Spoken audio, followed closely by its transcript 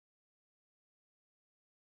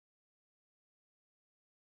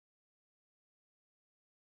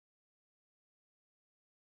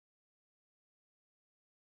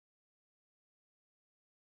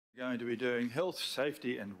going to be doing health,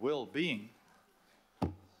 safety and well-being.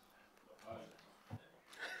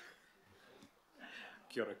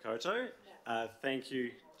 Kia ora koutou. Thank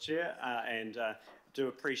you, Chair, and do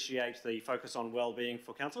appreciate the focus on well-being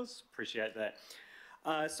for councillors. Appreciate that.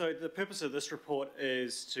 So the purpose of this report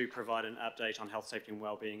is to provide an update on health, safety and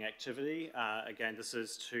wellbeing activity. Again, this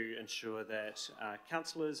is to ensure that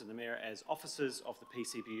councillors and the Mayor as officers of the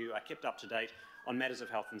PCBU are kept up to date on matters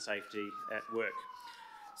of health and safety at work.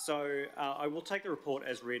 So I will take the report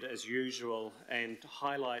as read as usual and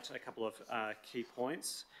highlight a couple of key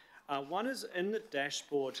points. One is in the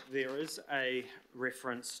dashboard there is a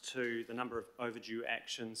reference to the number of overdue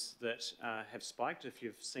actions that have spiked. If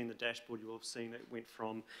you've seen the dashboard, you will have seen it went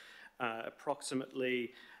from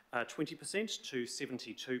approximately 20% to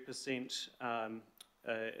 72%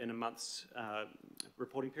 in a month's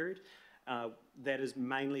reporting period. That is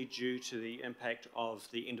mainly due to the impact of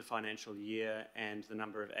the end of financial year and the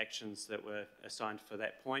number of actions that were assigned for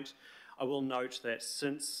that point. I will note that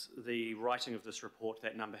since the writing of this report,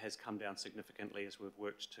 that number has come down significantly as we've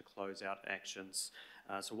worked to close out actions.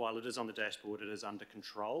 So while it is on the dashboard, it is under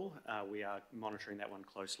control. We are monitoring that one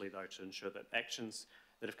closely, though, to ensure that actions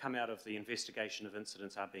that have come out of the investigation of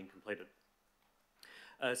incidents are being completed.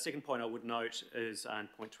 Second point I would note is on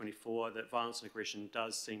point 24 that violence and aggression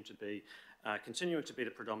does seem to be continuing to be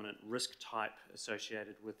the predominant risk type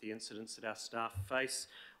associated with the incidents that our staff face.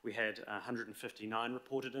 We had 159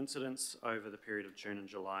 reported incidents over the period of June and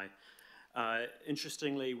July.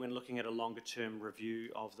 Interestingly, when looking at a longer term review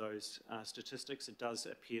of those statistics, it does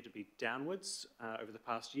appear to be downwards over the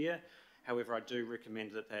past year. However, I do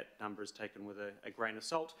recommend that that number is taken with a grain of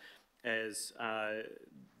salt, as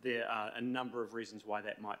there are a number of reasons why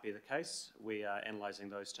that might be the case. We are analysing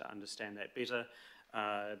those to understand that better,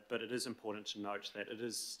 but it is important to note that it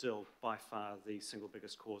is still by far the single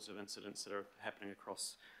biggest cause of incidents that are happening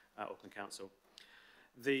across Auckland Council.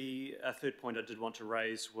 The third point I did want to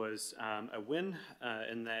raise was a win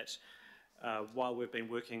in that while we've been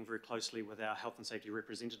working very closely with our health and safety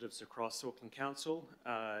representatives across Auckland Council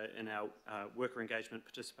in our worker engagement,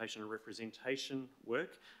 participation and representation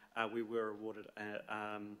work, we were awarded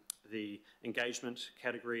the engagement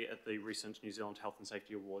category at the recent New Zealand Health and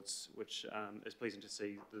Safety Awards, which is pleasing to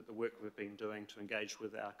see that the work we've been doing to engage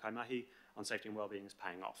with our kaimahi on safety and wellbeing is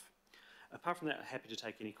paying off. Apart from that, I'm happy to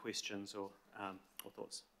take any questions or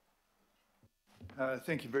thoughts.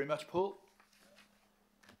 Thank you very much, Paul.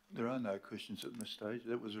 There are no questions at this stage.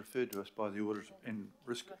 That was referred to us by the Audit and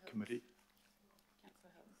Risk Committee.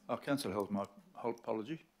 Councillor Hill's my whole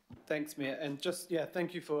apology. Thanks, Mayor, and just,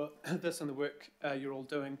 thank you for this and the work you're all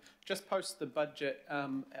doing. Just post the budget,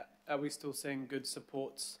 are we still seeing good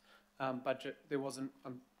supports budget? There wasn't,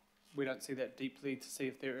 we don't see that deeply to see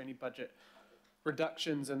if there are any budget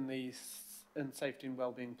reductions in safety and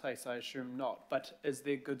wellbeing place. I assume not, but is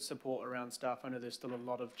there good support around staff? I know there's still a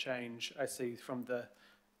lot of change I see from the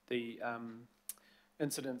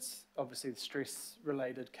incidents. Obviously the stress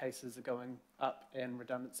related cases are going up and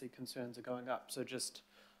redundancy concerns are going up, so just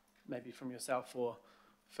maybe from yourself or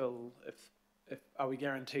Phil, if are we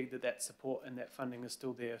guaranteed that that support and that funding is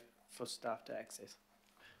still there for staff to access?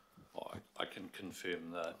 Well, I can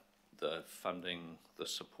confirm the funding, the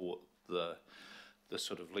support, the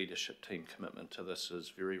sort of leadership team commitment to this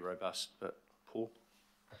is very robust. But Paul?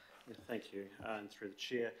 Yeah, thank you, and through the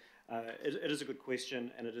Chair. It is a good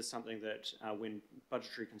question, and it is something that when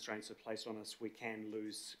budgetary constraints are placed on us, we can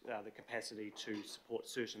lose the capacity to support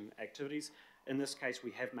certain activities. In this case,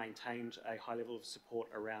 we have maintained a high level of support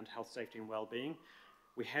around health, safety and wellbeing.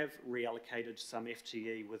 We have reallocated some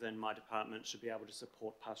FTE within my department to be able to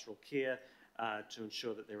support pastoral care, to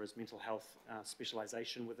ensure that there is mental health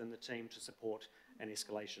specialisation within the team to support an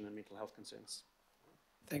escalation in mental health concerns.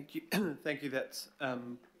 Thank you. Thank you, that's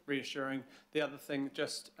reassuring. The other thing,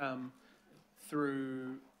 just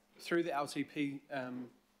through the LTP,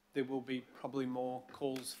 there will be probably more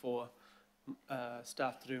calls for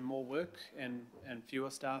staff to do more work and fewer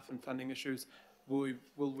staff and funding issues. Will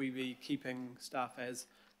we be keeping staff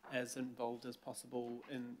as involved as possible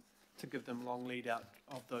in to give them long lead out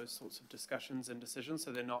of those sorts of discussions and decisions,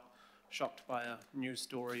 so they're not shocked by a news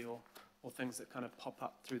story or things that kind of pop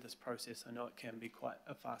up through this process? I know it can be quite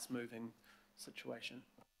a fast-moving situation.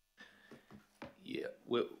 Yeah,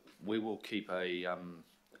 we will keep a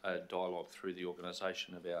dialogue through the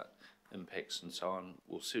organisation about impacts and so on.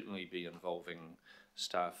 We'll certainly be involving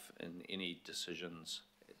staff in any decisions.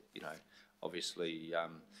 You know, obviously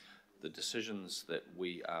the decisions that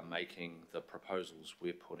we are making, the proposals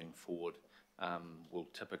we're putting forward, will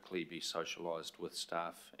typically be socialised with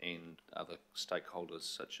staff and other stakeholders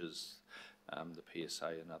such as the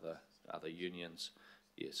PSA and other unions.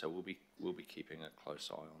 Yeah, so we'll be keeping a close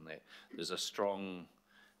eye on that. There's a strong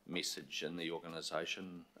message in the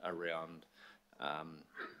organisation around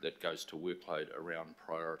that goes to workload around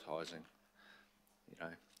prioritising. You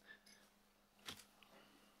know.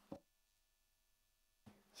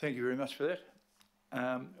 Thank you very much for that.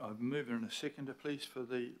 I've moved in a seconder, please, for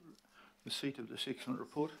the receipt of this excellent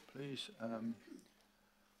report, please.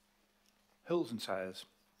 Hills and Sayers.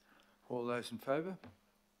 All those in favour?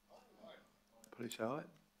 Please say aye.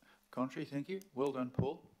 Contrary, thank you. Well done,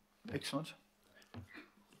 Paul. Excellent.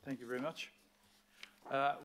 Thank you very much.